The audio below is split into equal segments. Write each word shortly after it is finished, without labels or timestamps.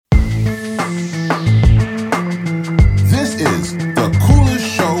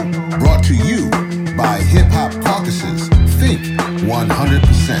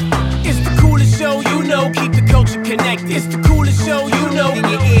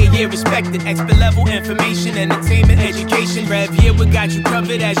respected. Expert level information, entertainment, education. Rev here, we got you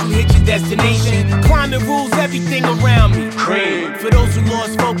covered as you hit your destination. Climate rules everything around me. Cream. For those who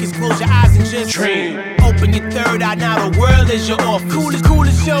lost focus, close your eyes and just dream. Open your third eye, now the world is your office.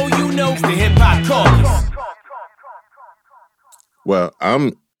 Coolest show you know, it's the Hip Hop Caucus. Well,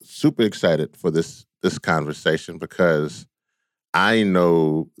 I'm super excited for this conversation because I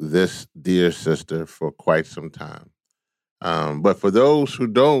know this dear sister for quite some time. But for those who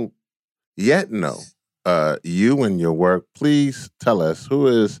don't yet know you and your work, please tell us, who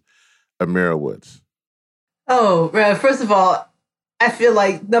is Amira Woods? Oh, first of all, I feel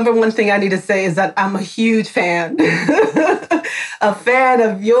like number one thing I need to say is that I'm a huge fan. A fan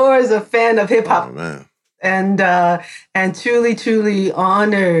of yours, a fan of hip hop. Oh, man. And truly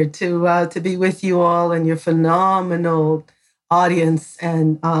honored to be with you all and your phenomenal audience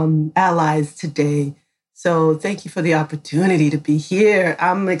and allies today. So thank you for the opportunity to be here.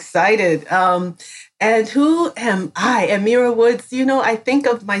 I'm excited. And who am I? Amira Woods, I think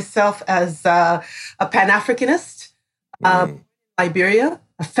of myself as a Pan-Africanist, Liberia,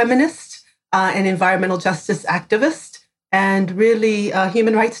 a feminist, an environmental justice activist, and really a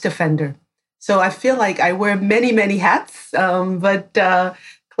human rights defender. So I feel like I wear many hats, but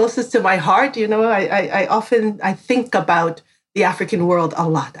closest to my heart, I think about the African world a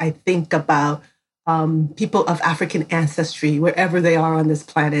lot. I think about people of African ancestry, wherever they are on this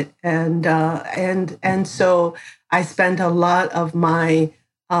planet, and so I spend a lot of my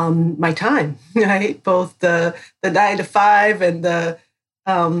time, right? Both the 9 to 5 and the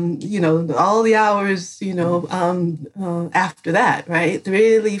all the hours, after that, right?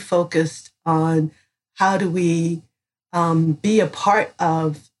 Really focused on how do we be a part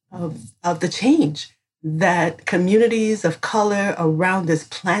of the change that communities of color around this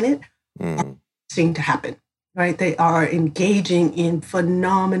planet are seeing to happen, right? They are engaging in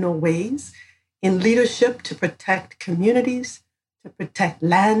phenomenal ways in leadership to protect communities, to protect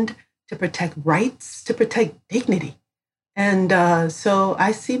land, to protect rights, to protect dignity. And so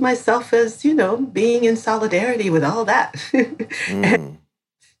I see myself as, being in solidarity with all that. And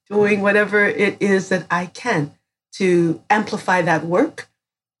doing whatever it is that I can to amplify that work,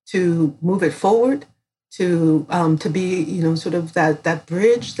 to move it forward, to be, sort of that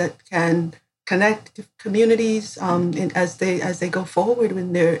bridge that can connect communities as they go forward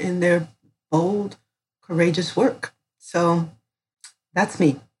in their bold, courageous work. So that's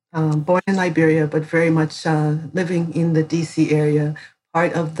me. Born in Liberia, but very much living in the DC area,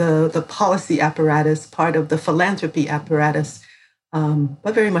 part of the policy apparatus, part of the philanthropy apparatus,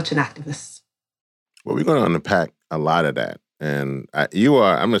 but very much an activist. Well, we're going to unpack a lot of that. And I'm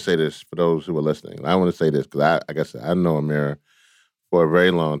going to say this for those who are listening. I want to say this because like I said, I know Amira for a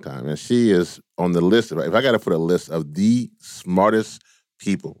very long time. And she is on the list. If I got to put a list of the smartest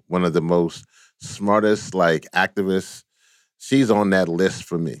people, one of the most smartest activists, she's on that list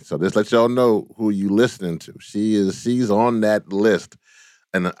for me. So just let y'all know who you listening to. She's on that list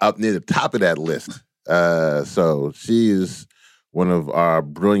and up near the top of that list. So she is one of our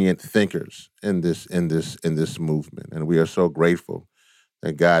brilliant thinkers in this movement. And we are so grateful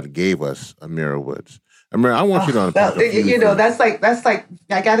that God gave us Amira Woods. Amira, I want you to unpack a few things. That's like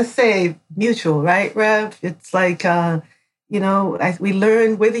I gotta say mutual, right, Rev? It's like we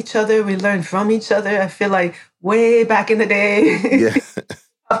learn with each other, we learn from each other. I feel like way back in the day,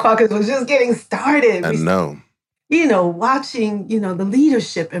 Caucus was just getting started. I know. Watching, the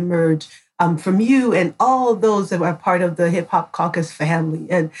leadership emerge from you and all those that are part of the Hip Hop Caucus family.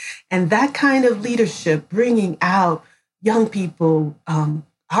 And that kind of leadership, bringing out young people,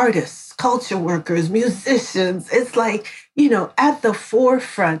 artists, culture workers, musicians. It's like, at the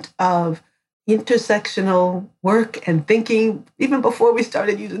forefront of intersectional work and thinking, even before we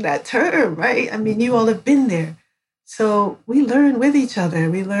started using that term, right? I mean, you all have been there. So we learn with each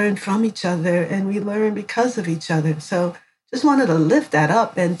other, we learn from each other, and we learn because of each other. So just wanted to lift that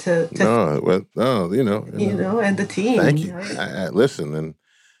up and and the team. Thank you. Right? I listen, and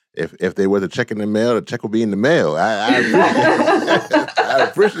if they were to check in the mail, the check will be in the mail. I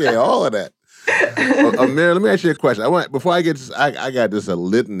appreciate all of that. Well, Amira, let me ask you a question. Before I get this, I got just a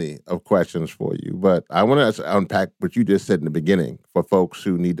litany of questions for you, but I want to unpack what you just said in the beginning for folks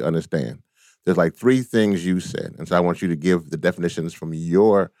who need to understand. There's 3 things you said, and so I want you to give the definitions from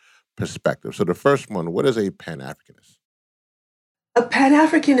your perspective. So the first one, what is a Pan-Africanist? A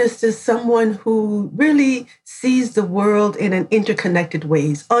Pan-Africanist is someone who really sees the world in an interconnected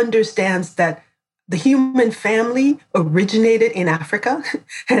ways, understands that the human family originated in Africa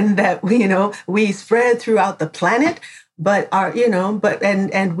and that we spread throughout the planet, but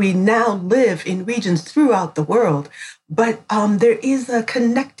and we now live in regions throughout the world. But there is a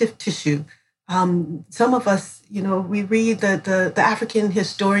connective tissue. Some of us, we read the African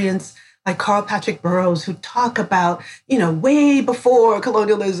historians like Carl Patrick Burroughs, who talk about, way before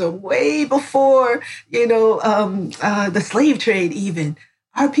colonialism, way before, the slave trade even.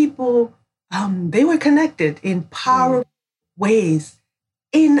 Our people, they were connected in powerful ways,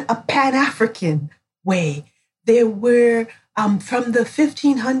 in a Pan-African way. There were, from the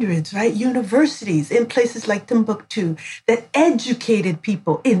 1500s, right, universities in places like Timbuktu that educated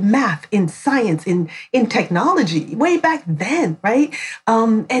people in math, in science, in technology, way back then, right?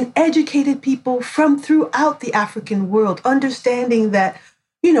 And educated people from throughout the African world, understanding that,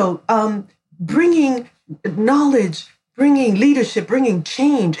 bringing knowledge, bringing leadership, bringing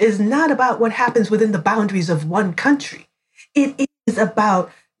change is not about what happens within the boundaries of one country. It is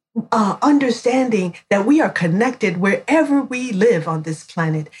about understanding that we are connected wherever we live on this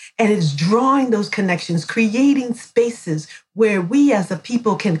planet. And it's drawing those connections, creating spaces where we as a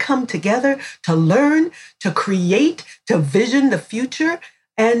people can come together to learn, to create, to vision the future,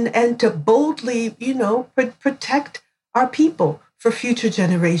 and to boldly, protect our people for future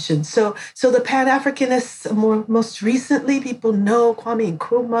generations. So the Pan-Africanists, most recently, people know Kwame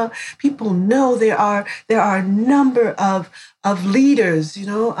Nkrumah. People know there are a number of leaders.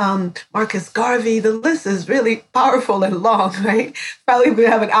 Marcus Garvey. The list is really powerful and long, right? Probably we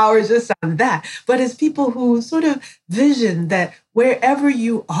have an hour just on that. But it's people who sort of vision that wherever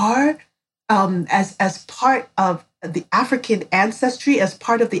you are, as part of the African ancestry, as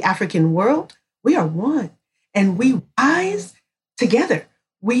part of the African world, we are one, and we rise together.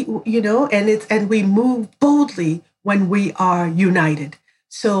 And we move boldly when we are united.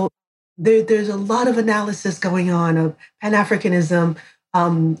 So there's a lot of analysis going on of Pan-Africanism,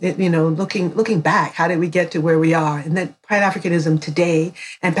 looking back, how did we get to where we are? And then Pan-Africanism today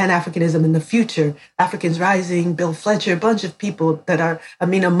and Pan-Africanism in the future, Africans Rising, Bill Fletcher, a bunch of people that are,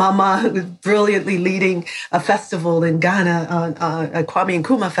 Amina Mama, who's brilliantly leading a festival in Ghana, a Kwame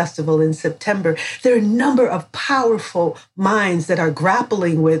Nkrumah festival in September. There are a number of powerful minds that are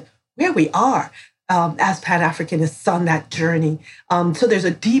grappling with where we are as Pan-Africanists on that journey. So there's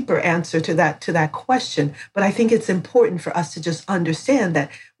a deeper answer to that question. But I think it's important for us to just understand that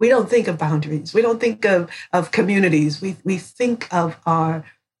we don't think of boundaries. We don't think of communities. We think of our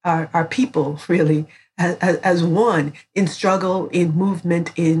people really as one in struggle, in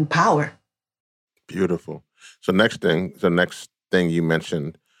movement, in power. Beautiful. So next thing you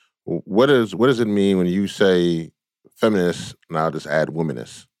mentioned, what does it mean when you say feminists, and I'll just add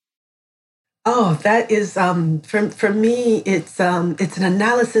womanists? Oh, that is, for me, it's an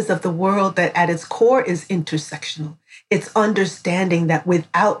analysis of the world that at its core is intersectional. It's understanding that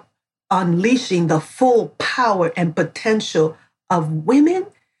without unleashing the full power and potential of women,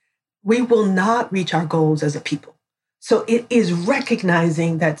 we will not reach our goals as a people. So it is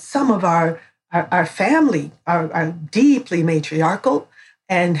recognizing that some of our family are deeply matriarchal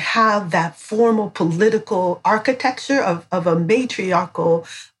and have that formal political architecture of a matriarchal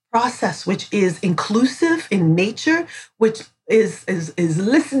process, which is inclusive in nature, which is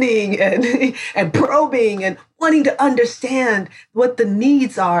listening and probing and wanting to understand what the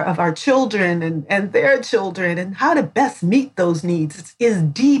needs are of our children and their children and how to best meet those needs. It is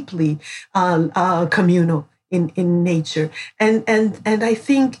deeply communal in nature, and I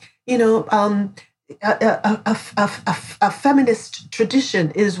think a feminist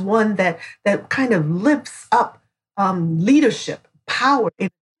tradition is one that kind of lifts up leadership, power in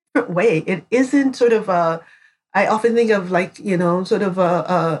different way. It isn't sort of I often think of sort of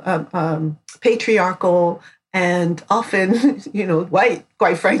a patriarchal and often, white,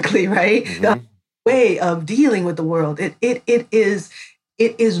 quite frankly, right? Mm-hmm. The way of dealing with the world. It is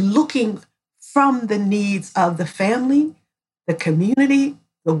looking from the needs of the family, the community,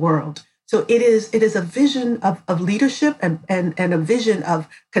 the world. So it is a vision of leadership and a vision of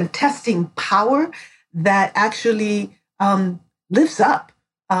contesting power that actually lifts up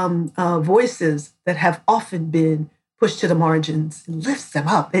voices that have often been pushed to the margins. It lifts them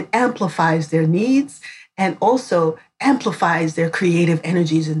up. It amplifies their needs and also amplifies their creative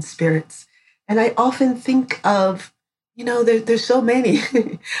energies and spirits. And I often think of, there's so many.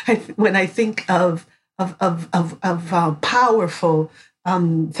 When I think of powerful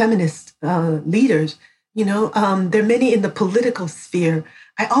feminist leaders, there are many in the political sphere.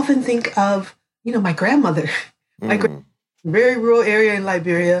 I often think of, my grandmother, very rural area in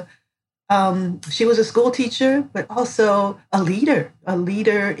Liberia. She was a school teacher, but also a leader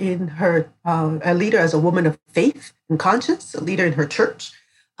in her, a leader as a woman of faith and conscience, a leader in her church,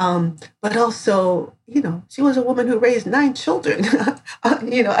 But also, she was a woman who raised 9 children,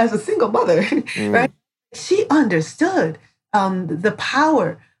 as a single mother, right? She understood the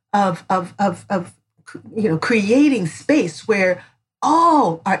power of creating space where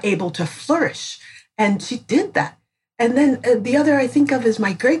all are able to flourish, and she did that. And then the other I think of is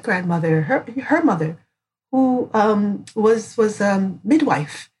my great grandmother, her mother, who was a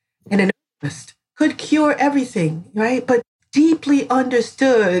midwife and an herbalist, could cure everything, right? But deeply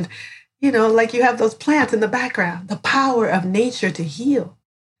understood, like you have those plants in the background, the power of nature to heal,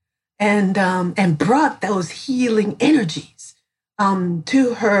 and brought those healing energies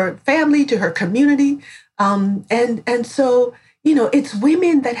to her family, to her community, and so it's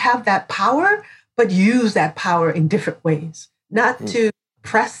women that have that power, but use that power in different ways, not to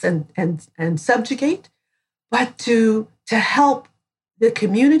oppress and subjugate, but to help the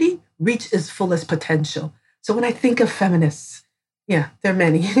community reach its fullest potential. So when I think of feminists, there are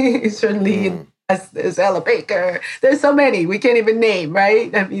many. Certainly, there's Ella Baker. There's so many we can't even name,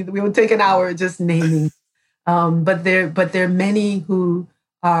 right? I mean, we would take an hour just naming. But there are many who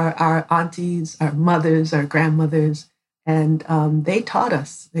are our aunties, our mothers, our grandmothers, and they taught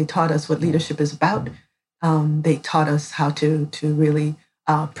us. They taught us what leadership is about. They taught us how to really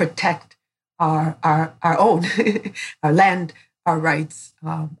protect our own, our land, our rights,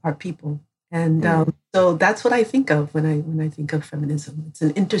 our people. And so that's what I think of when I think of feminism. It's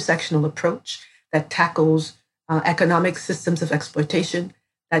an intersectional approach that tackles economic systems of exploitation,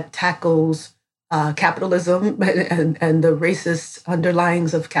 that tackles capitalism and the racist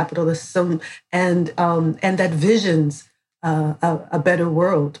underlyings of capitalism, and that visions a better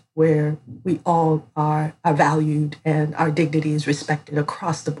world where we all are valued and our dignity is respected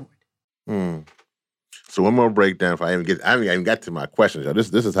across the board. So one more breakdown. I haven't even got to my questions.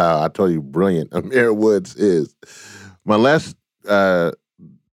 This is how I told you brilliant Amira Woods is. My last,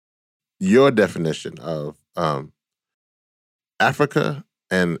 your definition of Africa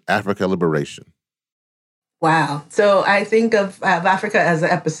and Africa liberation. Wow. So I think of Africa as an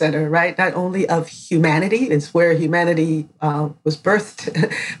epicenter, right? Not only of humanity, it's where humanity was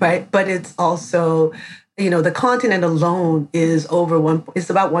birthed, right? But it's also, the continent alone is it's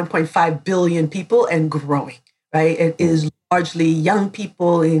about 1.5 billion people and growing, right? It is largely young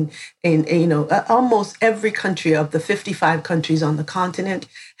people in almost every country of the 55 countries on the continent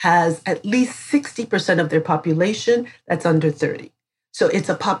has at least 60% of their population that's under 30. So it's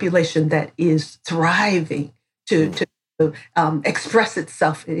a population that is thriving to express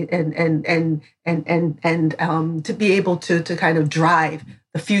itself and to be able to kind of drive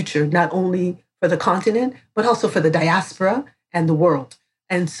the future, not only for the continent, but also for the diaspora and the world.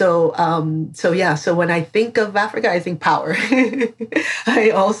 And so when I think of Africa, I think power.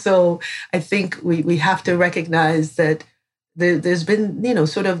 I think we have to recognize that there's been,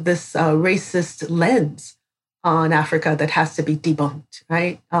 sort of this racist lens on Africa that has to be debunked,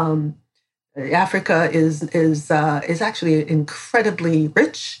 right? Africa is actually incredibly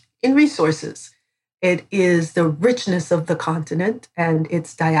rich in resources. It is the richness of the continent and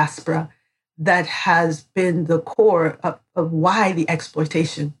its diaspora that has been the core of why the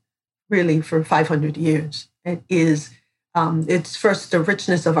exploitation, really, for 500 years. It's first the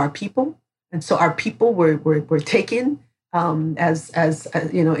richness of our people, and so our people were taken as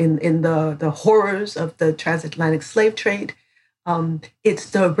in the horrors of the transatlantic slave trade. It's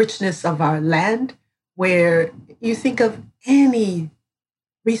the richness of our land, where you think of any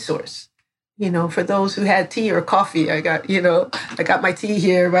resource. For those who had tea or coffee, I got my tea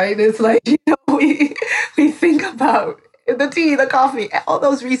here, right? It's like, we think about the tea, the coffee, all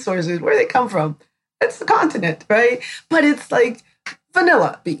those resources, where they come from. It's the continent, right? But it's like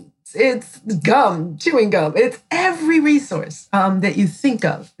vanilla beans, it's gum, chewing gum, it's every resource that you think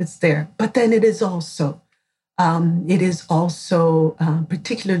of, it's there. But then it is also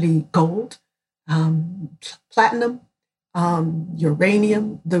particularly gold, platinum,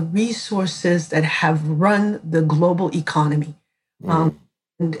 uranium, the resources that have run the global economy.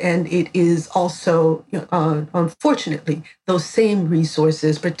 And it is also, unfortunately, those same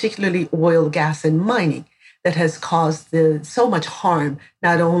resources, particularly oil, gas, and mining, that has caused so much harm,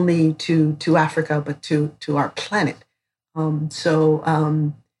 not only to Africa, but to our planet. So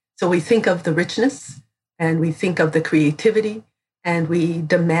we think of the richness, and we think of the creativity, and we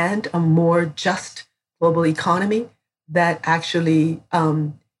demand a more just global economy that actually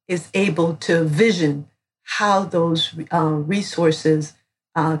is able to vision how those resources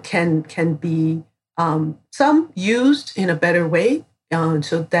can be some used in a better way,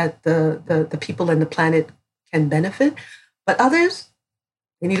 so that the people and the planet can benefit, but others,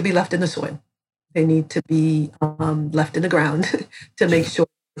 they need to be left in the soil. They need to be left in the ground to make sure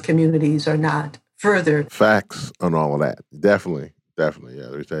communities are not further. Facts on all of that. Definitely.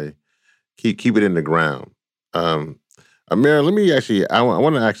 Yeah. We say keep it in the ground. Amira, let me actually, I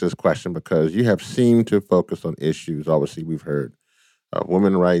want to ask this question because you have seemed to focus on issues, obviously, we've heard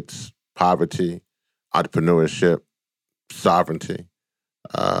women's rights, poverty, entrepreneurship, sovereignty,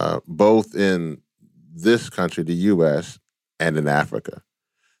 both in this country, the U.S., and in Africa.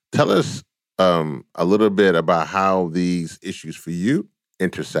 Tell us a little bit about how these issues for you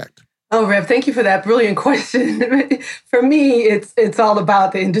intersect. Oh, Rev, thank you for that brilliant question. For me, it's all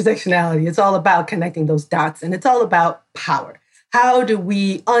about the intersectionality. It's all about connecting those dots, and it's all about power. How do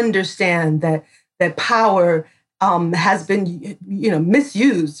we understand that power has been,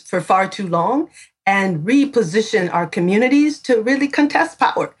 misused for far too long, and reposition our communities to really contest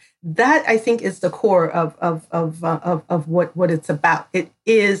power? That, I think, is the core of what it's about. It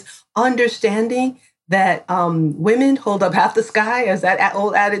is understanding that women hold up half the sky, as that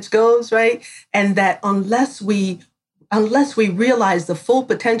old adage goes, right? And that unless we realize the full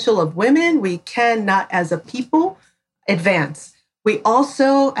potential of women, we cannot, as a people, advance. We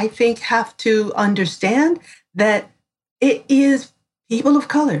also, I think, have to understand that it is people of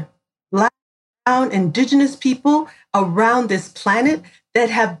color, Black, brown, indigenous people around this planet that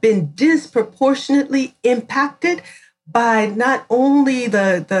have been disproportionately impacted by not only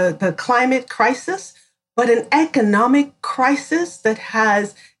the climate crisis, but an economic crisis that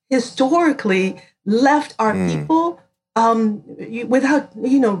has historically left our people without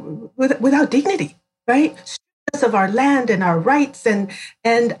dignity, right? Stripped us of our land and our rights and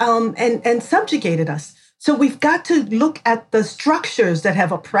subjugated us. So we've got to look at the structures that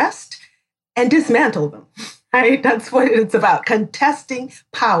have oppressed and dismantle them. Right? That's what it's about, contesting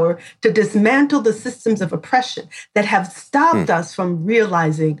power to dismantle the systems of oppression that have stopped us from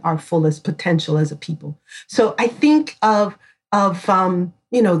realizing our fullest potential as a people. So I think of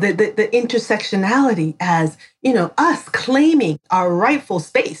the intersectionality as, us claiming our rightful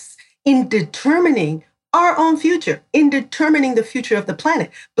space in determining our own future, in determining the future of the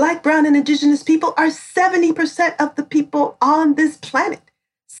planet. Black, brown, and indigenous people are 70% of the people on this planet.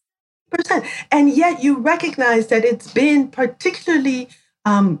 And yet you recognize that it's been particularly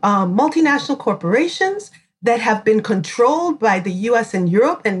multinational corporations that have been controlled by the US and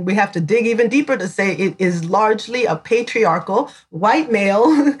Europe. And we have to dig even deeper to say it is largely a patriarchal white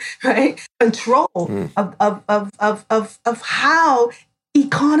male, right, control of how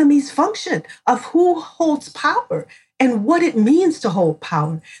economies function, of who holds power and what it means to hold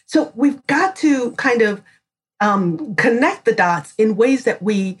power. So we've got to kind of connect the dots in ways that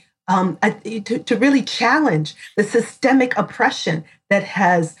we to really challenge the systemic oppression that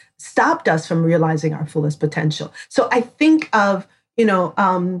has stopped us from realizing our fullest potential. So I think of,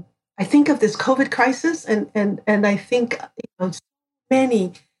 this COVID crisis, and I think, so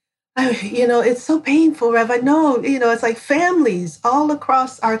many, it's so painful, Rev. I know, it's like families all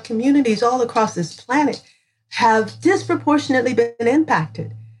across our communities, all across this planet, have disproportionately been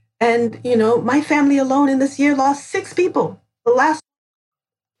impacted. And, my family alone in this year lost 6 people. The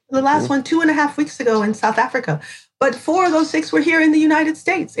last one 2.5 weeks ago in South Africa. But 4 of those 6 were here in the United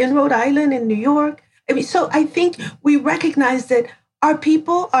States, in Rhode Island, in New York. So I think we recognize that our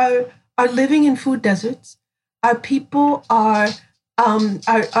people are living in food deserts. Our people are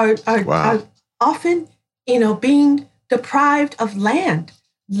often, being deprived of land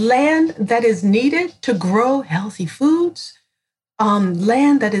that is needed to grow healthy foods,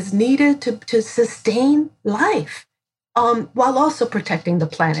 land that is needed to sustain life. While also protecting the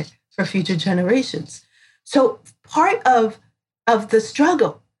planet for future generations. So part of the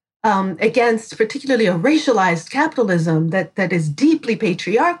struggle against particularly a racialized capitalism that is deeply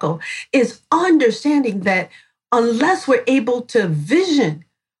patriarchal is understanding that unless we're able to vision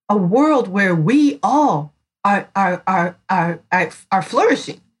a world where we all are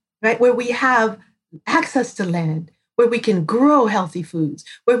flourishing, right, where we have access to land, where we can grow healthy foods,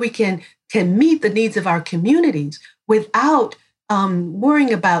 where we can meet the needs of our communities without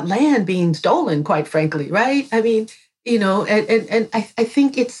worrying about land being stolen, quite frankly, right? I mean, and I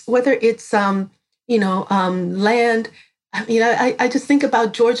think it's whether it's, land. I mean, I just think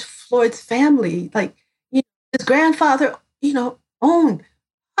about George Floyd's family. Like, his grandfather, owned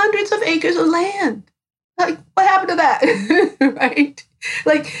hundreds of acres of land. Like, what happened to that, right?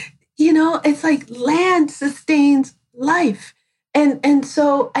 Like, it's like land sustains life. And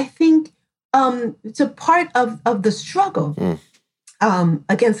so I think it's a part of the struggle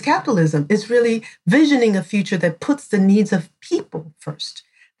against capitalism is really visioning a future that puts the needs of people first.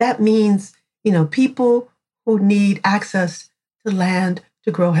 That means, people who need access to land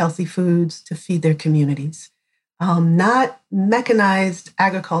to grow healthy foods, to feed their communities. not mechanized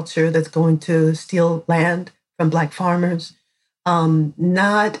agriculture that's going to steal land from Black farmers,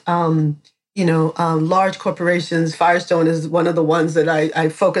 not large corporations. Firestone is one of the ones that I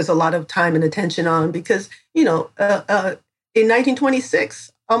focus a lot of time and attention on because, in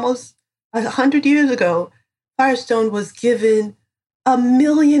 1926, almost 100 years ago, Firestone was given 1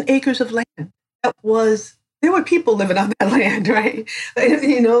 million acres of land. There were people living on that land, right?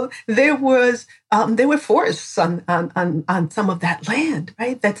 There were forests on some of that land,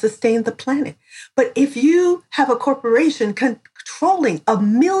 right? That sustained the planet. But if you have a corporation controlling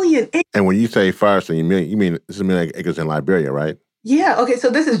 1 million acres. And when you say Firestone, you mean this is 1 million acres in Liberia, right? Yeah. Okay.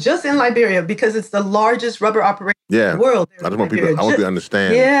 So this is just in Liberia because it's the largest rubber operation in the world. I just want people to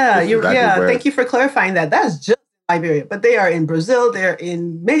understand. Yeah. Thank you for clarifying that. That's just Liberia, but they are in Brazil. They're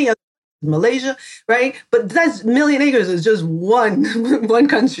in many other Malaysia, right? But that's 1 million acres is just one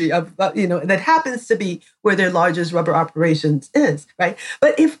country of that happens to be where their largest rubber operations is, right?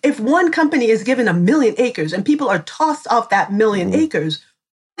 But if one company is given 1 million acres and people are tossed off that 1 million acres,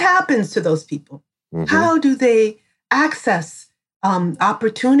 what happens to those people? How do they access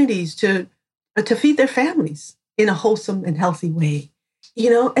opportunities to feed their families in a wholesome and healthy way?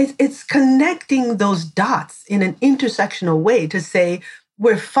 It's connecting those dots in an intersectional way to say,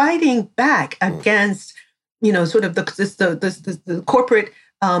 we're fighting back against, sort of the corporate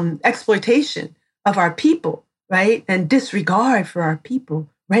exploitation of our people, right? And disregard for our people,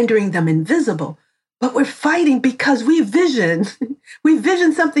 rendering them invisible. But we're fighting because we vision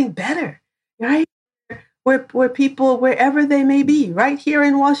something better, right? Where people, wherever they may be, right here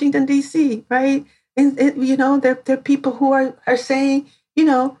in Washington, D.C., right? And there are people who are saying,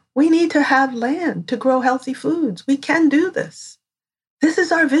 we need to have land to grow healthy foods. We can do this. This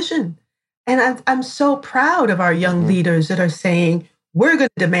is our vision. And I'm so proud of our young leaders that are saying, we're going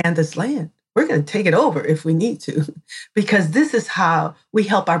to demand this land. We're going to take it over if we need to, because this is how we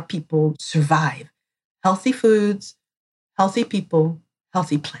help our people survive. Healthy foods, healthy people,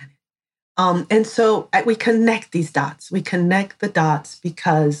 healthy planet. And so we connect these dots. We connect the dots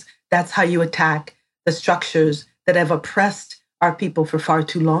because that's how you attack the structures that have oppressed our people for far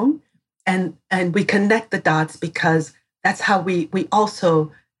too long. And we connect the dots because that's how we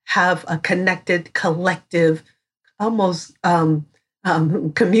also have a connected, collective, almost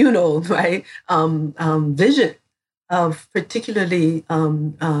communal, right, vision of particularly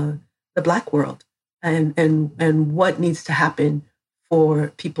the Black world and what needs to happen for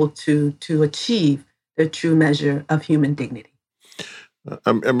people to achieve their true measure of human dignity.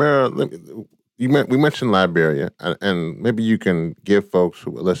 Amira, we mentioned Liberia, and maybe you can give folks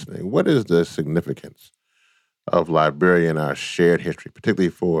who are listening, what is the significance of Liberia in our shared history, particularly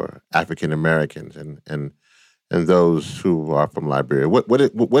for African Americans and those who are from Liberia?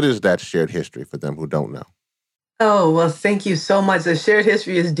 What is that shared history for them who don't know? Oh, well, thank you so much. The shared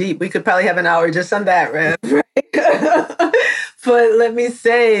history is deep. We could probably have an hour just on that, Rev. Right? But let me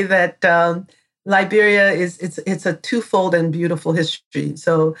say that Liberia it's a twofold and beautiful history.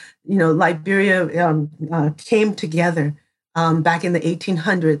 So, Liberia came together back in the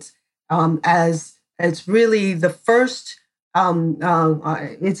 1800s as it's really the first.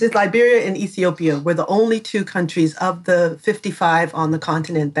 It's Liberia and Ethiopia were the only two countries of the 55 on the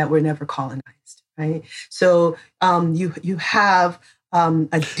continent that were never colonized. Right. So you have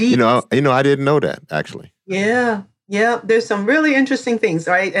a deep. I didn't know that actually. Yeah. There's some really interesting things,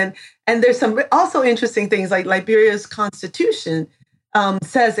 right? And there's some also interesting things like Liberia's constitution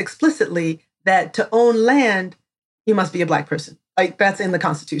says explicitly that to own land, you must be a Black person. Like that's in the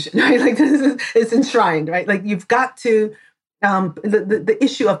Constitution, right? Like it's enshrined, right? Like you've got to. The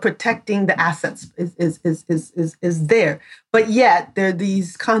issue of protecting the assets is there, but yet there are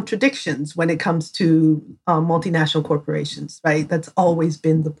these contradictions when it comes to multinational corporations, right? That's always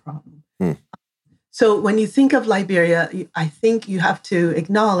been the problem. So when you think of Liberia, I think you have to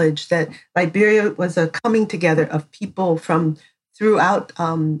acknowledge that Liberia was a coming together of people from throughout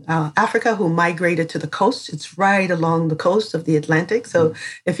Africa who migrated to the coast. It's right along the coast of the Atlantic. So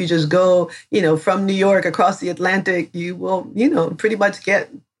if you just go, from New York across the Atlantic, you will, pretty much get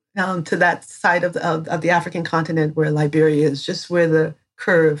to that side of the African continent where Liberia is, just where the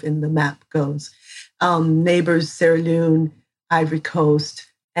curve in the map goes. Neighbors, Sierra Leone, Ivory Coast,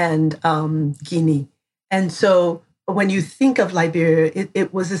 and Guinea. And so when you think of Liberia,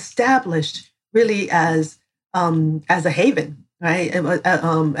 it was established really as a haven. Right,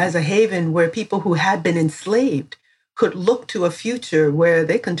 as a haven where people who had been enslaved could look to a future where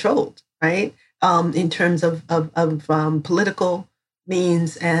they controlled, right, in terms of political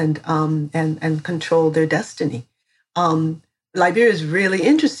means and control their destiny. Liberia is really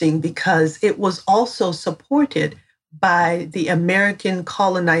interesting because it was also supported by the American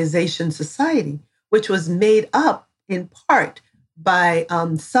Colonization Society, which was made up in part by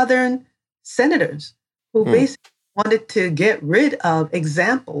Southern senators who Hmm. basically wanted to get rid of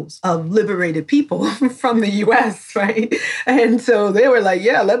examples of liberated people from the US, right? And so they were like,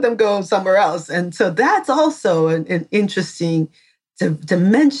 yeah, let them go somewhere else. And so that's also an interesting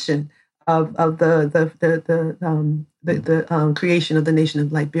dimension of the creation of the nation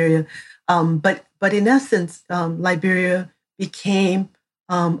of Liberia. But in essence, Liberia became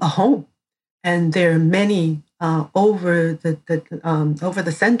a home, and there are many over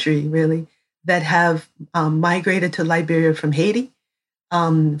the century really that have migrated to Liberia from Haiti,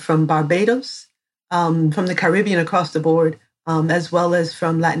 from Barbados, from the Caribbean across the board, as well as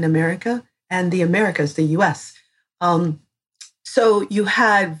from Latin America and the Americas, the U.S. Um, so you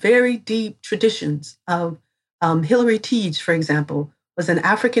had very deep traditions of Hillary Teague, for example, was an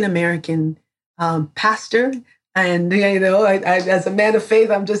African American pastor. And as a man of faith,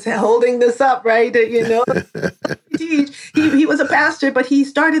 I'm just holding this up, right? He was a pastor, but he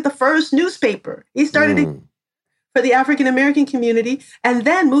started the first newspaper. He started it Mm. for the African American community, and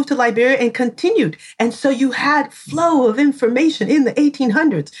then moved to Liberia and continued. And so you had flow of information in the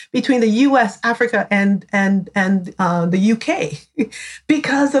 1800s between the U.S., Africa, and the U.K.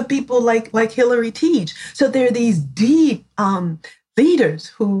 because of people like Hillary Teague. So there are these deep leaders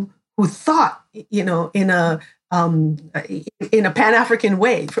who thought, um, in a Pan African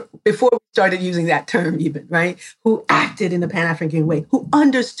way before we started using that term, even right? Who acted in a Pan African way, who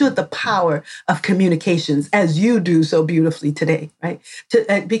understood the power of communications as you do so beautifully today, right?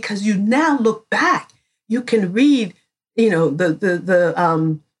 Because you now look back, you can read,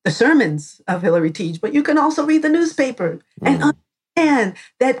 the sermons of Hillary Teague, but you can also read the newspaper and understand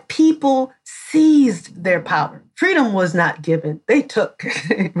that people seized their power. Freedom was not given; they took,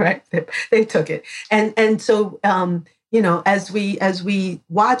 right? They took it, and so as we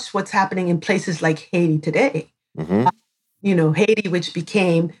watch what's happening in places like Haiti today, Hmm. Haiti, which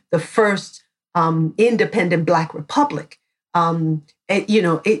became the first independent Black republic.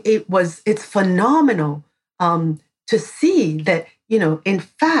 It's phenomenal to see that, in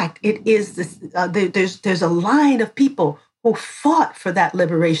fact, it is this. There's a line of people who fought for that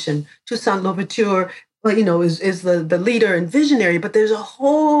liberation. Toussaint Louverture, well, is the leader and visionary, but there's a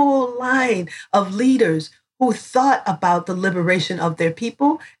whole line of leaders who thought about the liberation of their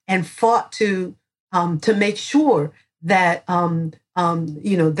people and fought to make sure that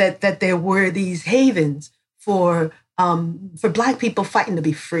that there were these havens for Black people fighting to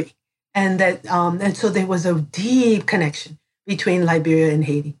be free, and so there was a deep connection between Liberia and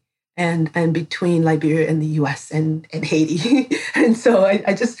Haiti, and between Liberia and the U.S. and Haiti, and so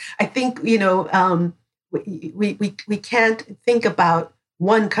I think we can't think about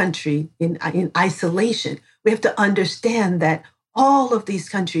one country in isolation. We have to understand that all of these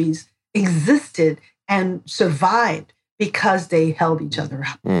countries existed and survived because they held each other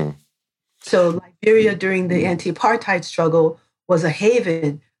up. Mm. So Liberia during the anti-apartheid struggle was a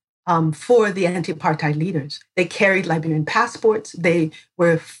haven for the anti-apartheid leaders. They carried Liberian passports. They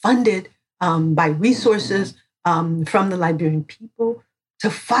were funded by resources from the Liberian people to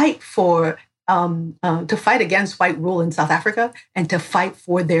fight against white rule in South Africa and to fight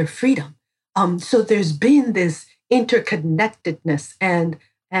for their freedom. So there's been this interconnectedness and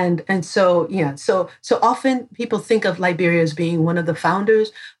so so often people think of Liberia as being one of the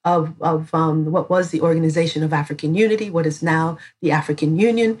founders of what was the Organization of African Unity, what is now the African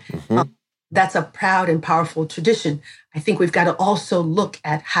Union. Hmm. That's a proud and powerful tradition. I think we've got to also look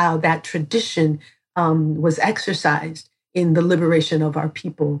at how that tradition was exercised in the liberation of our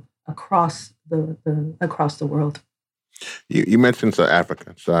people across the world. You mentioned South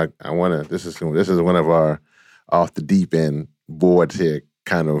Africa, so I want to. This is one of our off the deep end boards here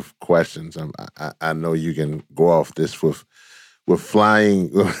kind of questions. I know you can go off this with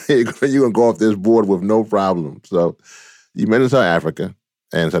flying. You can go off this board with no problem. So you mentioned South Africa,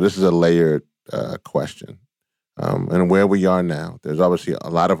 and so this is a layered question. And where we are now, there's obviously a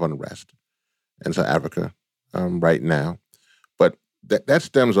lot of unrest in South Africa right now, but that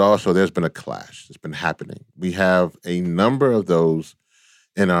stems also. There's been a clash that's been happening. We have a number of those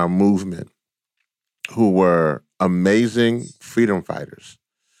in our movement who were amazing freedom fighters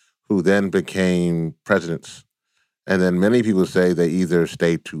who then became presidents. And then many people say they either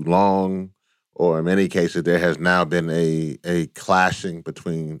stayed too long, or in many cases, there has now been a clashing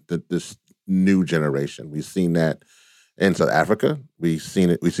between this new generation. We've seen that in South Africa. We've seen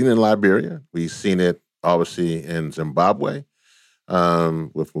it in Liberia. We've seen it obviously in Zimbabwe.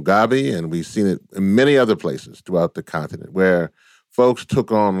 with Mugabe, and we've seen it in many other places throughout the continent where folks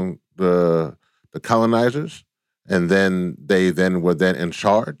took on the colonizers, and then they were in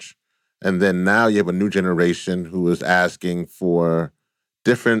charge. And then now you have a new generation who is asking for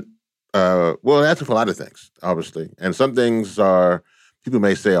different, asking for a lot of things, obviously. And some things people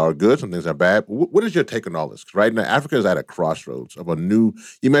may say are good, some things are bad. What is your take on all this? 'Cause right now, Africa is at a crossroads of a new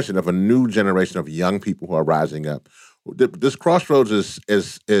generation of young people who are rising up. This crossroads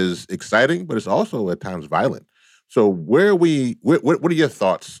is exciting, but it's also at times violent. So what are your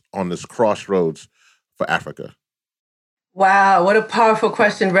thoughts on this crossroads for Africa? Wow, what a powerful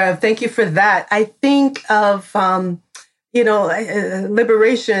question, Rev. Thank you for that. I think of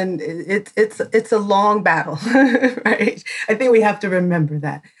liberation. It's a long battle, right? I think we have to remember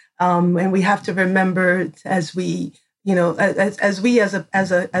that, and we have to remember as we, as we as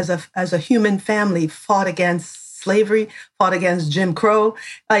a human family fought against slavery, fought against Jim Crow.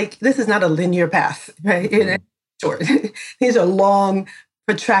 Like, this is not a linear path, right? Short. These are long,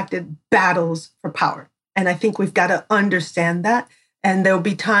 protracted battles for power. And I think we've got to understand that. And there'll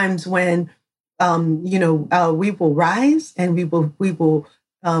be times when, we will rise and we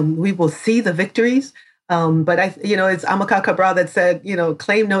will see the victories. But it's Amilcar Cabral that said,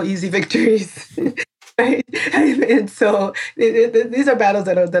 claim no easy victories. Right? And so these are battles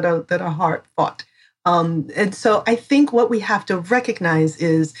that are hard fought. And so I think what we have to recognize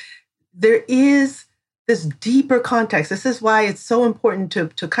is there is this deeper context. This is why it's so important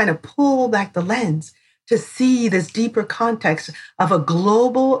to kind of pull back the lens to see this deeper context of a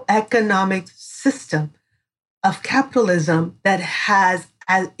global economic system of capitalism that has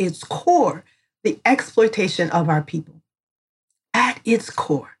at its core the exploitation of our people. At its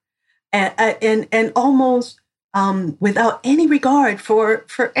core. And almost without any regard for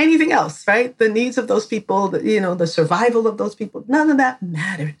anything else, right? The needs of those people, the survival of those people, none of that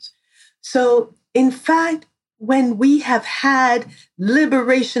matters. So, in fact, when we have had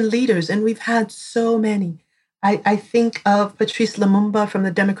liberation leaders, and we've had so many, I think of Patrice Lumumba from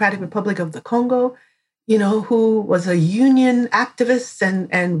the Democratic Republic of the Congo, who was a union activist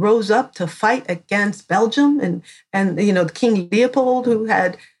and rose up to fight against Belgium, and King Leopold, who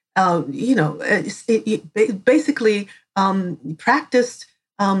had basically practiced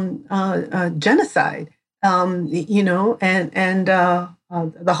genocide, and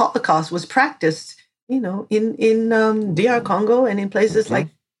the Holocaust was practiced, in DR Congo and in places like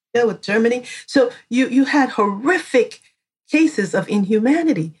with Germany. So you had horrific cases of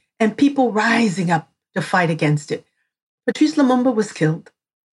inhumanity and people rising up to fight against it. Patrice Lumumba was killed,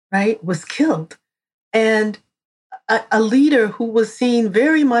 right? Was killed. And a leader who was seen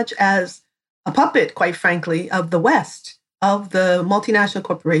very much as a puppet, quite frankly, of the West, of the multinational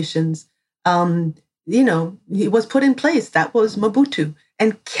corporations. He was put in place. That was Mobutu,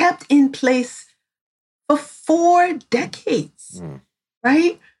 and kept in place for 4 decades,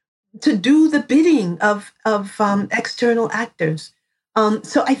 right? To do the bidding of external actors.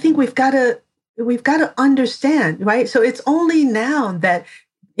 So I think we've got to understand, right? So it's only now that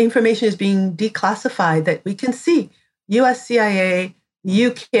information is being declassified that we can see US CIA,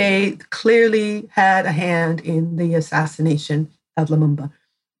 UK clearly had a hand in the assassination of Lumumba.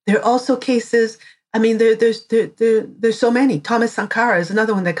 There are also cases. I mean, there's so many. Thomas Sankara is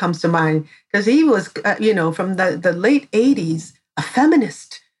another one that comes to mind because he was, from the late 80s, a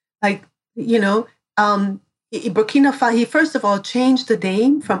feminist. Burkina Faso. He first of all changed the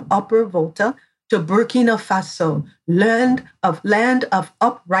name from Upper Volta to Burkina Faso, land of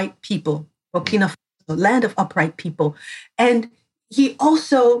upright people. Burkina Faso, land of upright people, and he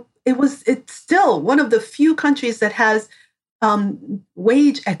also it's still one of the few countries that has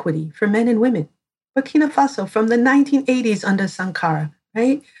wage equity for men and women. Burkina Faso from the 1980s under Sankara,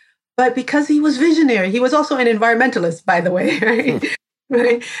 right? But because he was visionary, he was also an environmentalist, by the way, right?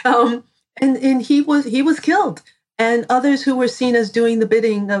 Right? And he was killed, and others who were seen as doing the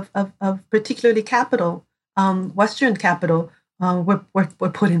bidding of particularly capital, Western capital, were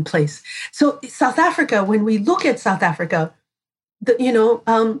put in place. So South Africa, when we look at South Africa,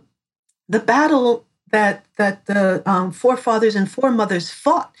 the battle that the forefathers and foremothers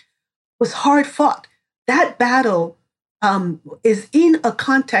fought was hard fought. That battle is in a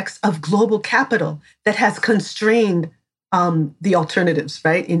context of global capital that has constrained the alternatives,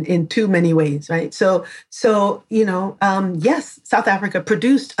 right? In too many ways, right? So yes, South Africa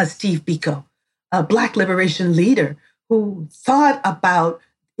produced a Steve Biko, a Black liberation leader who thought about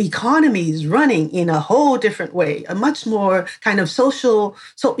economies running in a whole different way, a much more kind of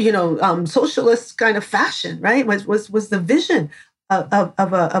socialist kind of fashion, right? Was the vision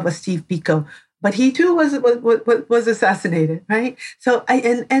of a Steve Biko. but he too was assassinated, right? So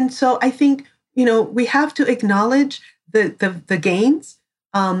I think, we have to acknowledge the gains.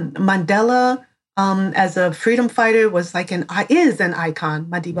 Mandela, as a freedom fighter, is an icon.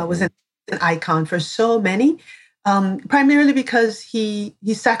 Madiba was an icon for so many, primarily because he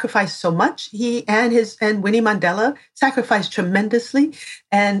sacrificed so much. He and Winnie Mandela sacrificed tremendously,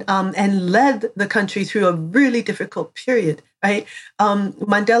 and led the country through a really difficult period. Right?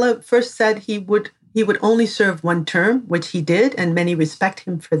 Mandela first said he would only serve one term, which he did, and many respect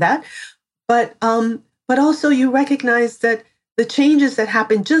him for that. But also you recognize that the changes that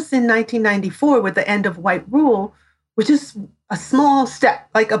happened just in 1994 with the end of white rule were just a small step,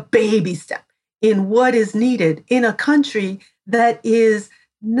 like a baby step, in what is needed in a country that is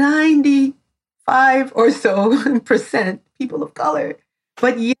 95 or so percent people of color.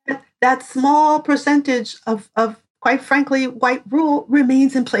 But yet that small percentage of quite frankly, white rule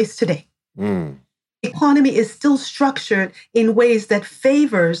remains in place today. The economy is still structured in ways that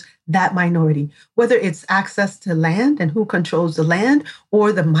favors that minority, whether it's access to land and who controls the land,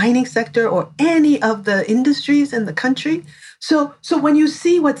 or the mining sector, or any of the industries in the country. So when you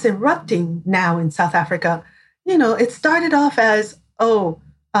see what's erupting now in South Africa, it started off as,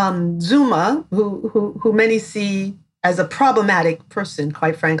 Zuma, who many see as a problematic person,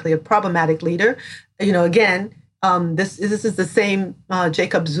 quite frankly, a problematic leader. Again, this is the same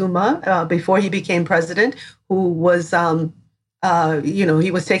Jacob Zuma before he became president, who was,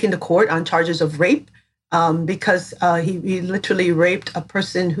 he was taken to court on charges of rape because he literally raped a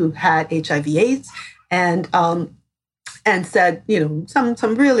person who had HIV/AIDS, and said,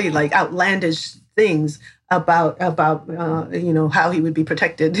 some really like outlandish things about how he would be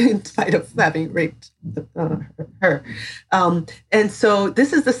protected in spite of having raped her. And so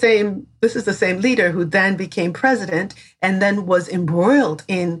this is the same leader who then became president and then was embroiled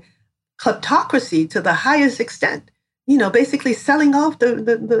in kleptocracy to the highest extent, basically selling off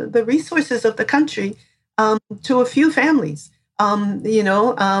the resources of the country to a few families.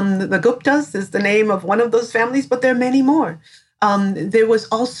 The Guptas is the name of one of those families, but there are many more. There was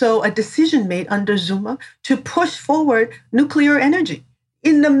also a decision made under Zuma to push forward nuclear energy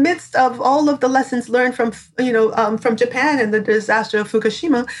in the midst of all of the lessons learned from Japan and the disaster of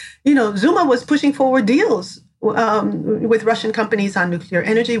Fukushima. Zuma was pushing forward deals with Russian companies on nuclear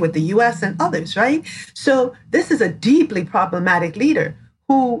energy, with the U.S. and others, right? So this is a deeply problematic leader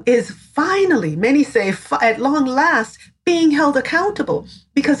who is finally, many say, at long last, being held accountable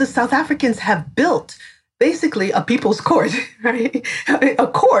because the South Africans have built basically a people's court, right? A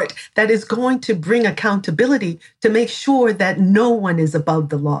court that is going to bring accountability to make sure that no one is above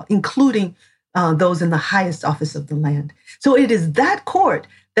the law, including those in the highest office of the land. So it is that court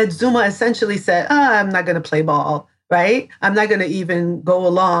that Zuma essentially said, I'm not going to play ball, right? I'm not going to even go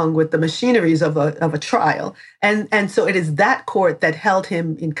along with the machineries of a trial. And so it is that court that held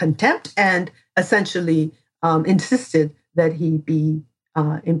him in contempt and essentially insisted that he be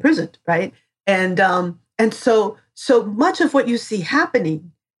imprisoned, right? And so much of what you see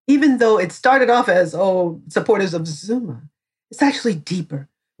happening, even though it started off as, supporters of Zuma, it's actually deeper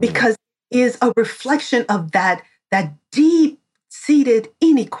because it is a reflection of that deep-seated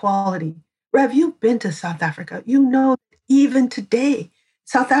inequality. Rev, you've been to South Africa. You know, even today,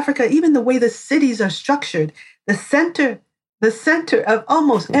 South Africa, even the way the cities are structured, the center of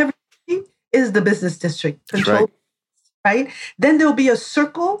almost every city is the business district controlled, right? Then there'll be a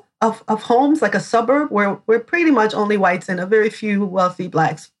circle of homes, like a suburb where pretty much only whites and a very few wealthy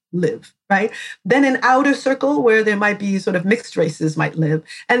Blacks live, right? Then an outer circle where there might be sort of mixed races might live.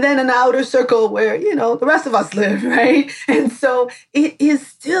 And then an outer circle where, the rest of us live, right? And so it is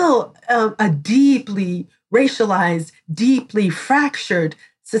still a deeply racialized, deeply fractured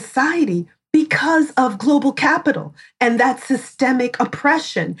society because of global capital and that systemic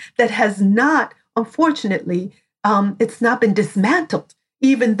oppression that has not, unfortunately, it's not been dismantled.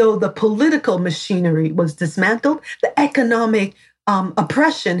 Even though the political machinery was dismantled, the economic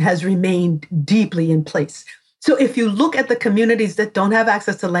oppression has remained deeply in place. So if you look at the communities that don't have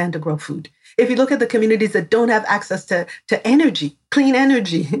access to land to grow food, if you look at the communities that don't have access to energy, clean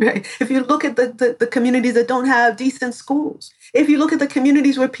energy, right? If you look at the communities that don't have decent schools, if you look at the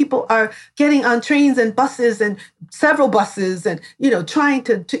communities where people are getting on trains and buses and several buses and, trying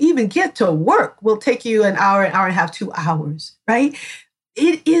to even get to work will take you an hour and a half, 2 hours, right?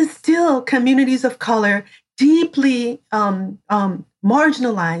 It is still communities of color deeply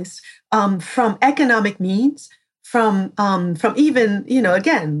marginalized from economic means, from even,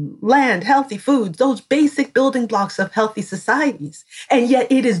 again, land, healthy foods, those basic building blocks of healthy societies. And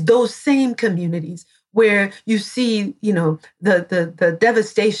yet it is those same communities where you see, the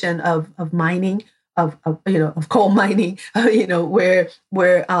devastation of mining, of coal mining, where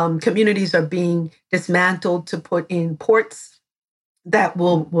communities are being dismantled to put in ports that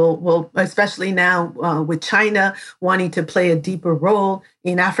will especially now with China wanting to play a deeper role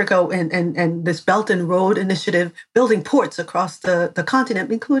in Africa and this Belt and Road Initiative, building ports across the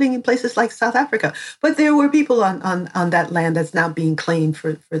continent, including in places like South Africa. But there were people on that land that's now being claimed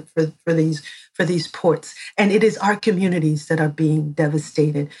for these ports. And it is our communities that are being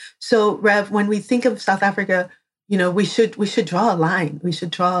devastated. So, Rev, when we think of South Africa, we should draw a line. We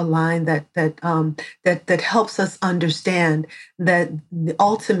should draw a line that helps us understand that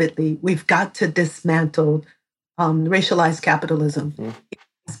ultimately we've got to dismantle racialized capitalism. Mm-hmm.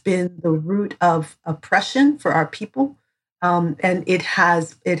 It's been the root of oppression for our people, and it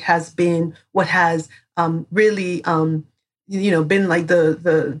has been what has really been like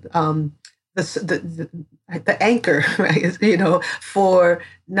the anchor, right? For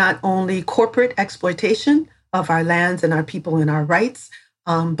not only corporate exploitation of our lands and our people and our rights,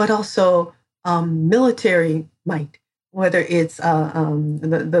 but also military might, whether it's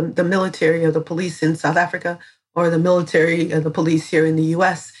the military or the police in South Africa or the military or the police here in the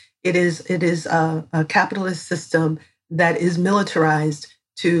U.S. It is a capitalist system that is militarized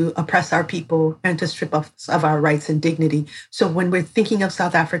to oppress our people and to strip us of our rights and dignity. So when we're thinking of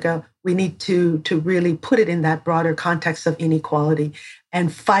South Africa, we need to really put it in that broader context of inequality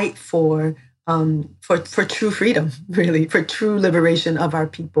and fight for true freedom, really, for true liberation of our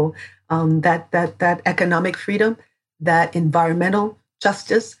people, that economic freedom, that environmental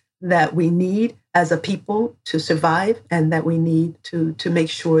justice that we need as a people to survive, and that we need to make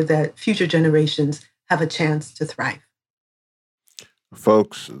sure that future generations have a chance to thrive.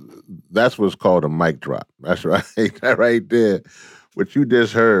 Folks, that's what's called a mic drop. That's right. That right there. What you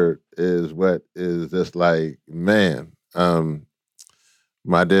just heard is what is just like, man,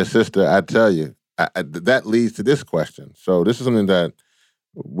 my dear sister, I tell you, that leads to this question. So this is something that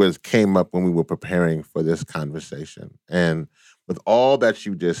came up when we were preparing for this conversation. And with all that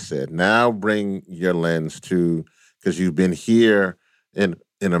you just said, now bring your lens to, because you've been here in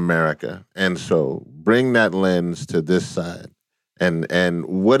America. And so bring that lens to this side. And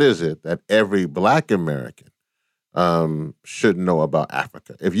what is it that every Black American should know about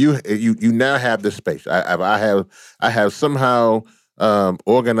Africa? If you now have this space, I have somehow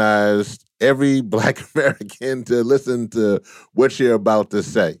organized every Black American to listen to what you're about to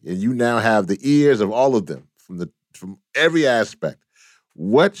say, and you now have the ears of all of them from every aspect.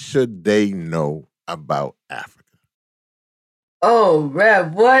 What should they know about Africa? Oh,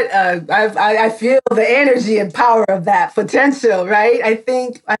 Rev, what I feel the energy and power of that potential, right? I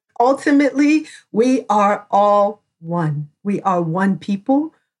think ultimately we are all one. We are one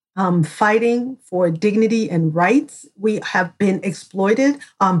people fighting for dignity and rights. We have been exploited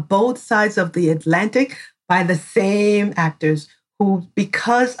on both sides of the Atlantic by the same actors who,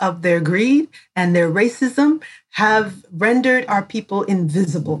 because of their greed and their racism, have rendered our people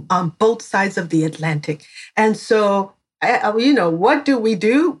invisible on both sides of the Atlantic. And so what do?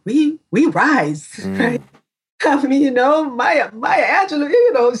 We rise, right? I mean, Maya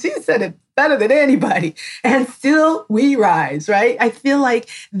Angelou, she said it better than anybody. And still we rise, right? I feel like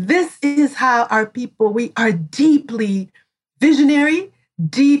this is how our people, we are deeply visionary,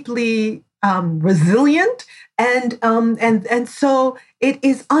 deeply resilient. And so it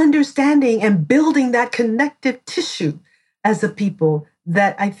is understanding and building that connective tissue as a people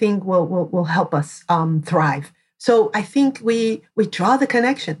that I think will help us thrive. So I think we draw the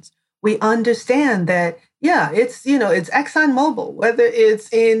connections. We understand that, it's ExxonMobil, whether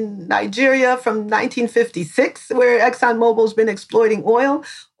it's in Nigeria from 1956, where ExxonMobil's been exploiting oil,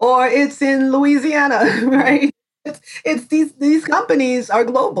 or it's in Louisiana, right? It's these companies are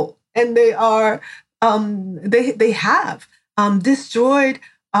global, and they are they have destroyed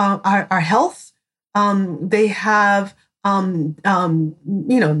our health. They have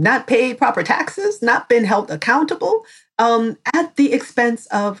not paid proper taxes, not been held accountable at the expense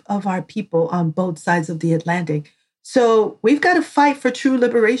of our people on both sides of the Atlantic. So we've got to fight for true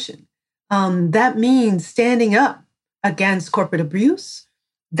liberation. That means standing up against corporate abuse.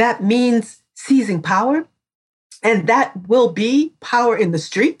 That means seizing power. And that will be power in the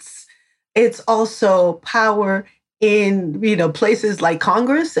streets. It's also power in places like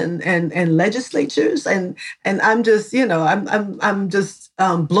Congress and legislatures, and I'm just I'm just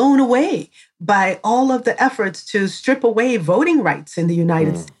blown away by all of the efforts to strip away voting rights in the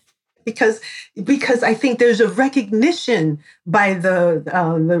United States. Because I think there's a recognition by the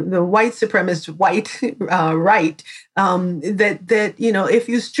white supremacist right, that if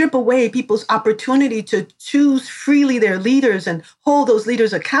you strip away people's opportunity to choose freely their leaders and hold those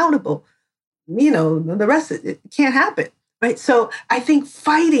leaders accountable, the rest of it can't happen, right? So I think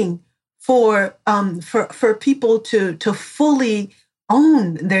fighting for people to fully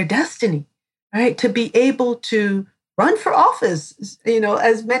own their destiny, right, to be able to run for office,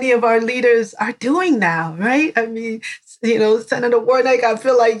 as many of our leaders are doing now, right? I mean, Senator Warnock, I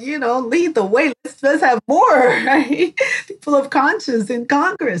feel like, lead the way. Let's have more, right? People of conscience in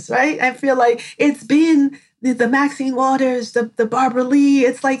Congress, right? I feel like it's been the Maxine Waters, the Barbara Lee.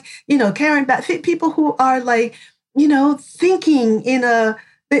 It's like, Karen Bass, people who are like, thinking in a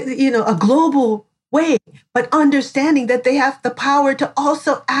global way, but understanding that they have the power to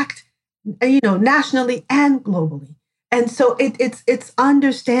also act, nationally and globally. And so it's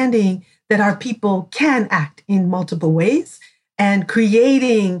understanding that our people can act in multiple ways and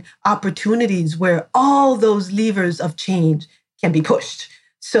creating opportunities where all those levers of change can be pushed.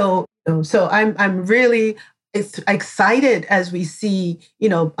 So I'm really excited as we see,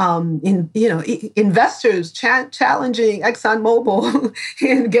 investors challenging ExxonMobil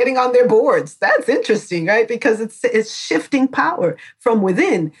in getting on their boards. That's interesting, right? Because it's shifting power from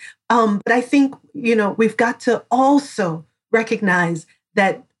within. But I think, we've got to also recognize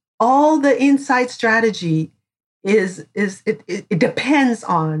that all the inside strategy it depends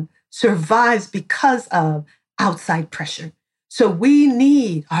on, survives because of outside pressure. So we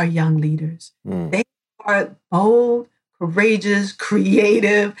need our young leaders. They are bold, courageous,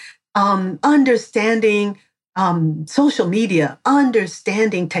 creative, understanding social media,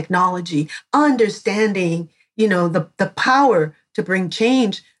 understanding technology, understanding, the power to bring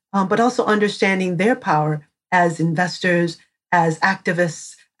change, but also understanding their power as investors, as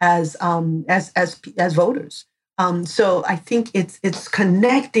activists, as voters. So I think it's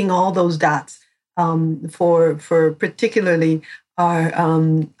connecting all those dots for particularly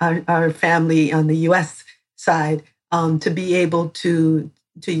our family on the U.S. side to be able to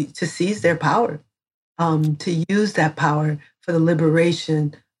seize their power, to use that power for the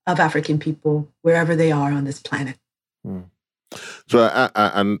liberation of African people wherever they are on this planet. So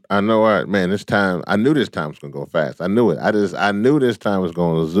I know, man, this time, I knew this time was going to go fast. I knew it. I knew this time was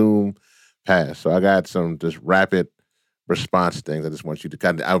going to zoom past. So I got some just rapid response things. I want you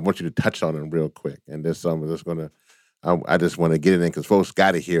to touch on them real quick. And there's some that's going to, I just want to get it in because folks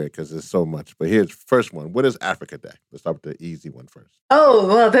got to hear it because there's so much. But here's the first one. What is Africa Day? Let's start with the easy one first. Oh,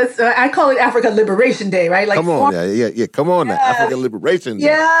 well, that's I call it Africa Liberation Day, right? Like, come on, yeah. Come on, now. Africa Liberation Day.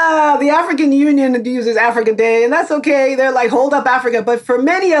 Yeah, the African Union uses Africa Day, and that's okay. They're like, hold up Africa. But for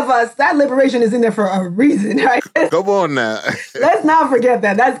many of us, that liberation is in there for a reason, right? Come on now. Let's not forget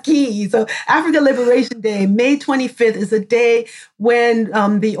that. That's key. So Africa Liberation Day, May 25th, is a day when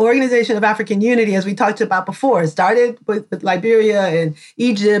the Organization of African Unity, as we talked about before, started with Liberia and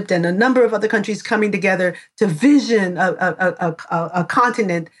Egypt and a number of other countries coming together to vision a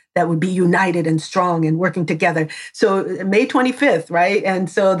continent that would be united and strong and working together. So May 25th, right? And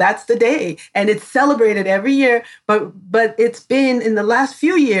so that's the day. And it's celebrated every year, but it's been in the last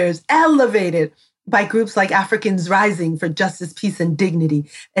few years elevated by groups like Africans Rising for Justice, Peace, and Dignity.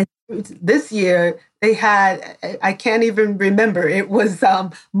 And this year, they had, I can't even remember, it was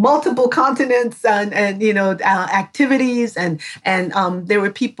multiple continents and activities and there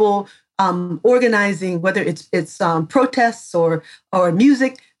were people organizing, whether it's protests or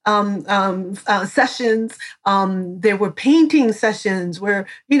music sessions. There were painting sessions where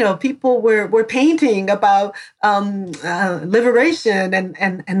people were painting about liberation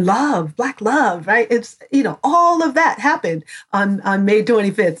and love, Black love, right? It's all of that happened on May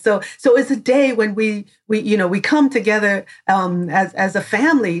 25th. So it's a day when we come together as a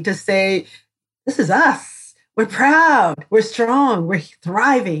family to say, this is us. We're proud. We're strong. We're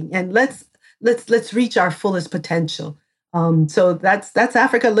thriving, and let's reach our fullest potential. So that's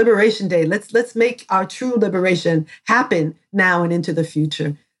Africa Liberation Day. Let's make our true liberation happen now and into the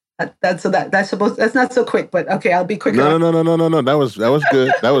future. That's not so quick, but okay, I'll be quicker. No. That was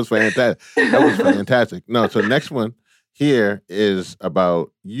good. That was fantastic. That was fantastic. No, so next one here is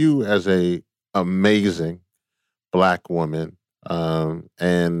about you as a amazing Black woman,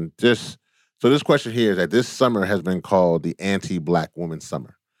 and just so this question here is that this summer has been called the anti-Black woman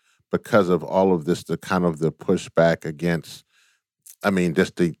summer, because of all of this, the kind of the pushback against,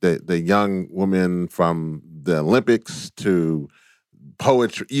 just the young women from the Olympics to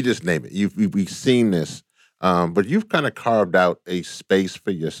poetry, you just name it. We've seen this, but you've kind of carved out a space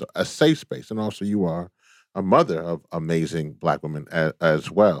for yourself, a safe space, and also you are a mother of amazing Black women as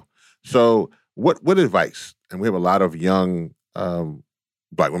well. So, what advice? And we have a lot of young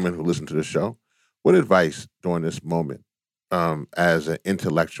Black women who listen to the show. What advice during this moment, as an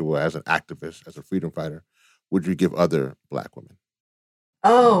intellectual, as an activist, as a freedom fighter, would you give other Black women?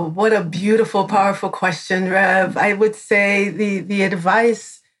 Oh, what a beautiful, powerful question, Rev. I would say the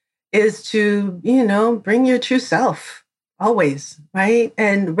advice is to, bring your true self always, right?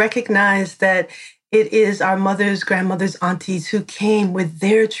 And recognize that it is our mothers, grandmothers, aunties who came with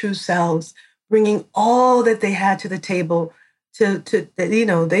their true selves, bringing all that they had to the table.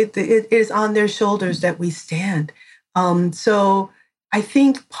 It is on their shoulders that we stand. So I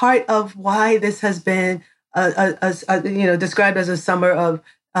think part of why this has been described as a summer of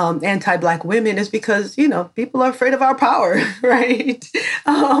anti-Black women is because, people are afraid of our power, right?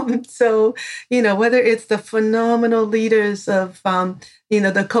 Whether it's the phenomenal leaders of,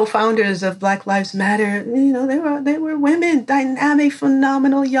 the co-founders of Black Lives Matter, they were women, dynamic,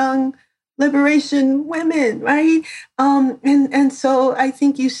 phenomenal, young liberation women, right? And so I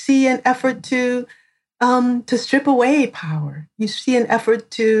think you see an effort to strip away power. You see an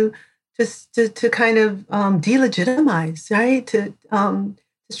effort to kind of delegitimize, right? To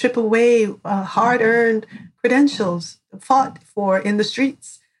strip away hard-earned credentials fought for in the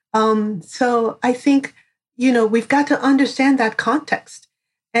streets. So I think, we've got to understand that context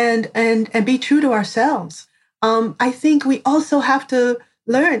and be true to ourselves. I think we also have to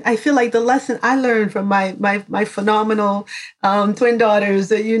learn. I feel like the lesson I learned from my phenomenal twin daughters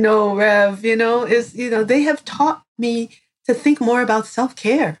that Rev, is they have taught me to think more about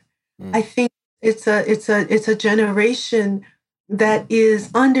self-care. I think it's a generation that is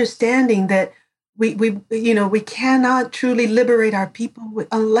understanding that we cannot truly liberate our people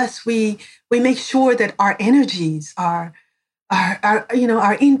unless we make sure that our energies our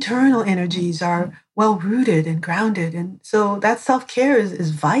internal energies are well rooted and grounded, and so that self-care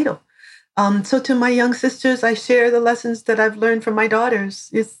is vital. So to my young sisters, I share the lessons that I've learned from my daughters.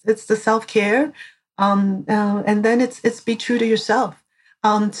 It's the self-care, and then it's be true to yourself.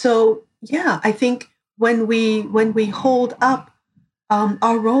 I think when we hold up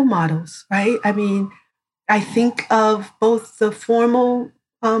our role models, right? I mean, I think of both the formal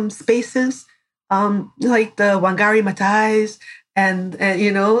spaces, like the Wangari Maathais, and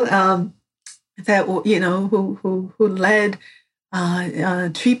that who led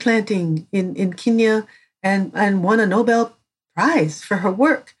tree planting in Kenya and won a Nobel Prize for her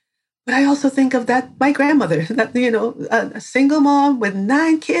work. But I also think of my grandmother, a single mom with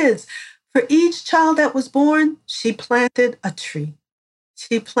 9 kids. For each child that was born, she planted a tree.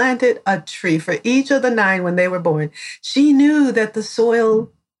 She planted a tree for each of the 9 when they were born. She knew that the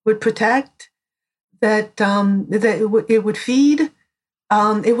soil would protect, that it would feed,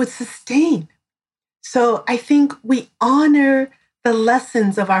 it would sustain. So I think we honor the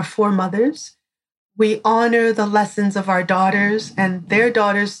lessons of our foremothers. We honor the lessons of our daughters and their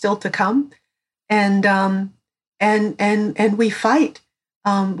daughters still to come, and we fight.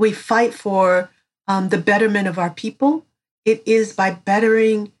 We fight for the betterment of our people. It is by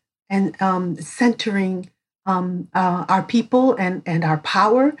bettering and centering our people and our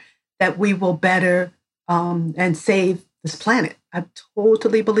power that we will better and save this planet. I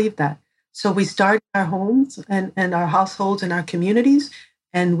totally believe that. So we start in our homes and our households and our communities,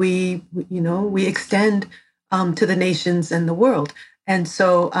 and we extend to the nations and the world. And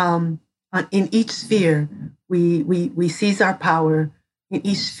so in each sphere, we seize our power. In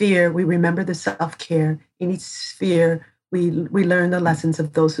each sphere, we remember the self-care. In each sphere, we learn the lessons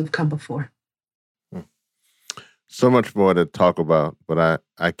of those who've come before. So much more to talk about, but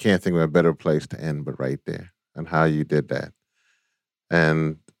I can't think of a better place to end but right there, and how you did that.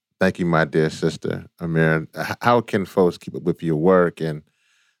 And thank you, my dear sister, Amira. How can folks keep up with your work, and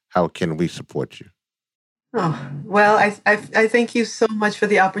how can we support you? Oh, well, I thank you so much for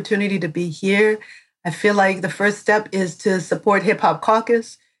the opportunity to be here. I feel like the first step is to support Hip Hop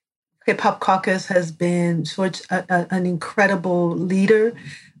Caucus. Hip Hop Caucus has been such an incredible leader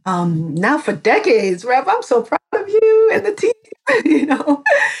now for decades. Rev, I'm so proud of you and the team.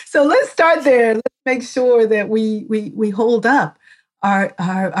 So let's start there. Let's make sure that we hold up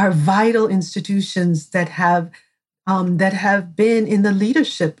our vital institutions that have been in the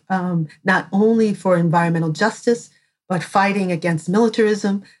leadership, not only for environmental justice, but fighting against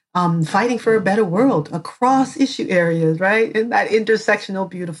militarism, fighting for a better world across issue areas, right? In that intersectional,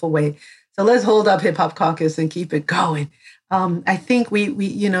 beautiful way. So let's hold up Hip Hop Caucus and keep it going. I think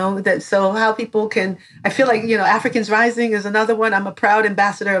so how people can, I feel like, Africans Rising is another one. I'm a proud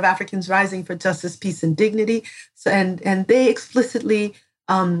ambassador of Africans Rising for Justice, Peace, and Dignity. So, and they explicitly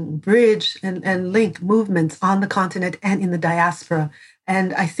bridge and link movements on the continent and in the diaspora.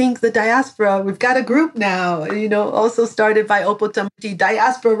 And I think the diaspora, we've got a group now, also started by Opotamati,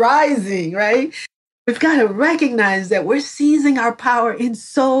 Diaspora Rising, right? We've got to recognize that we're seizing our power in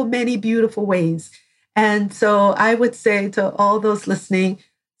so many beautiful ways. And so I would say to all those listening,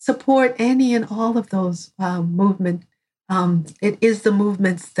 support any and all of those movements. It is the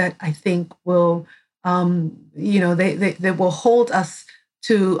movements that I think will, they will hold us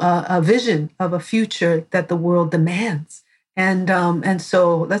to a vision of a future that the world demands. And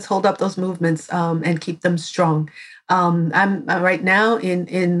so let's hold up those movements and keep them strong. I'm right now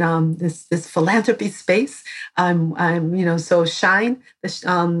in this philanthropy space. So Shine,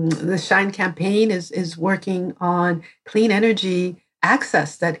 the Shine campaign is working on clean energy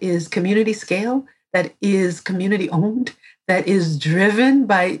access that is community scale, that is community owned, that is driven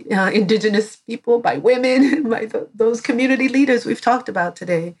by Indigenous people, by women, by those community leaders we've talked about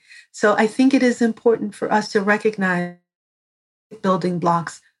today. So I think it is important for us to recognize building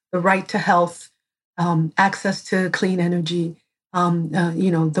blocks, the right to health, access to clean energy,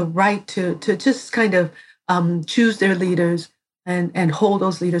 the right to just kind of choose their leaders and hold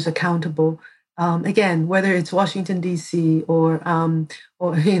those leaders accountable. Again, whether it's Washington, D.C. or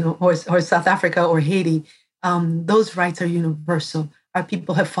South Africa or Haiti, those rights are universal. Our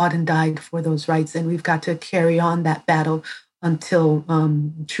people have fought and died for those rights, and we've got to carry on that battle until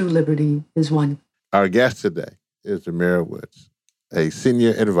true liberty is won. Our guest today is Amira Woods, a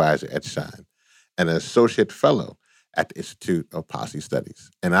senior advisor at Shine and an associate fellow at the Institute of Policy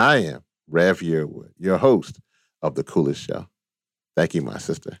Studies. And I am Rev Yearwood, your host of The Coolest Show. Thank you, my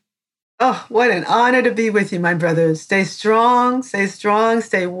sister. Oh, what an honor to be with you, my brothers. Stay strong,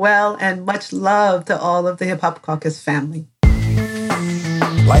 stay well, and much love to all of the Hip Hop Caucus family.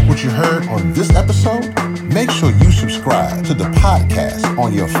 Like what you heard on this episode? Make sure you subscribe to the podcast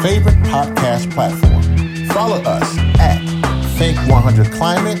on your favorite podcast platform. Follow us at Think 100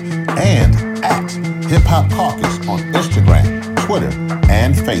 Climate and at Hip Hop Caucus on Instagram, Twitter,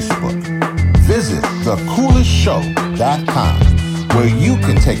 and Facebook. Visit thecoolestshow.com, where you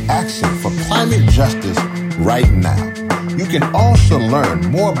can take action for climate justice right now. You can also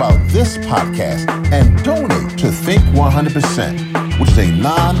learn more about this podcast and donate to Think 100%, which is a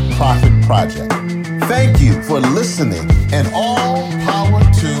non-profit project. Thank you for listening, and all power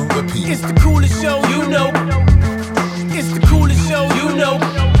to the people. It's the coolest show, you know.